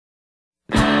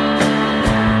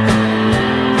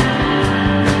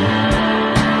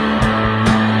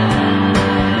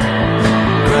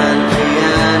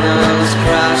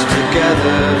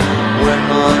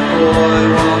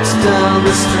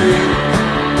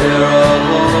There are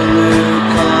all new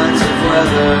kinds of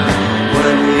weather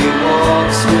when he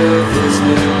walks with his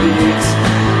new beats.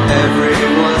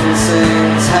 Everyone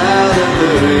sings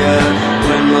hallelujah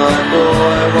when my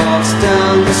boy walks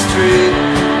down the street.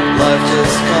 Life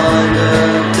just kinda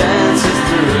dances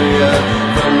through you,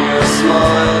 from your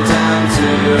smile down to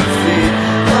your feet.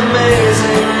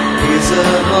 Amazing, he's a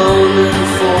whole new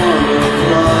form of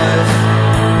life.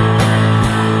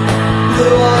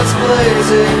 Blue eyes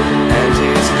blazing, and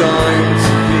he's going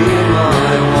to be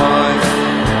my wife.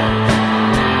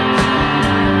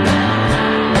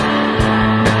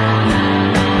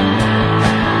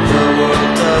 The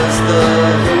world does the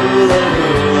hula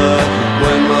hula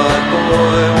when my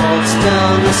boy walks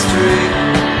down the street.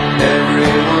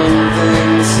 Everyone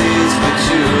thinks he's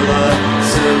patchoula,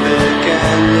 so big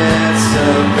and yet so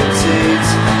petite.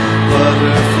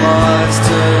 Butterflies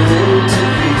turn into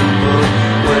people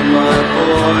when my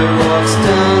boy walks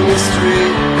down the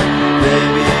street.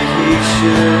 Maybe he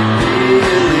should be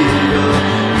illegal,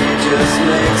 he just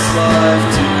makes life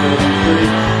too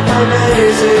complete.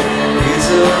 Amazing, he's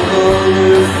a whole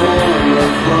new form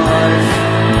of life.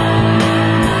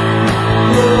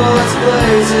 Blue eyes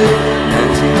blazing, and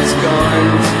he's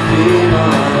going to be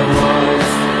my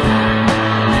wife.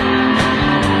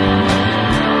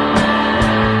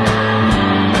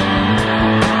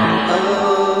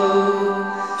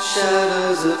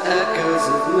 Shadows of echoes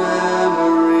of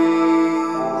memories.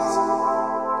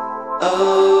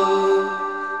 Oh,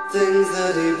 things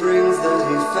that he brings that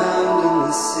he found in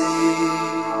the sea.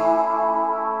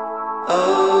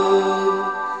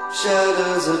 Oh,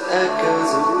 shadows of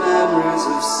echoes of memories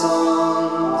of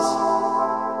songs.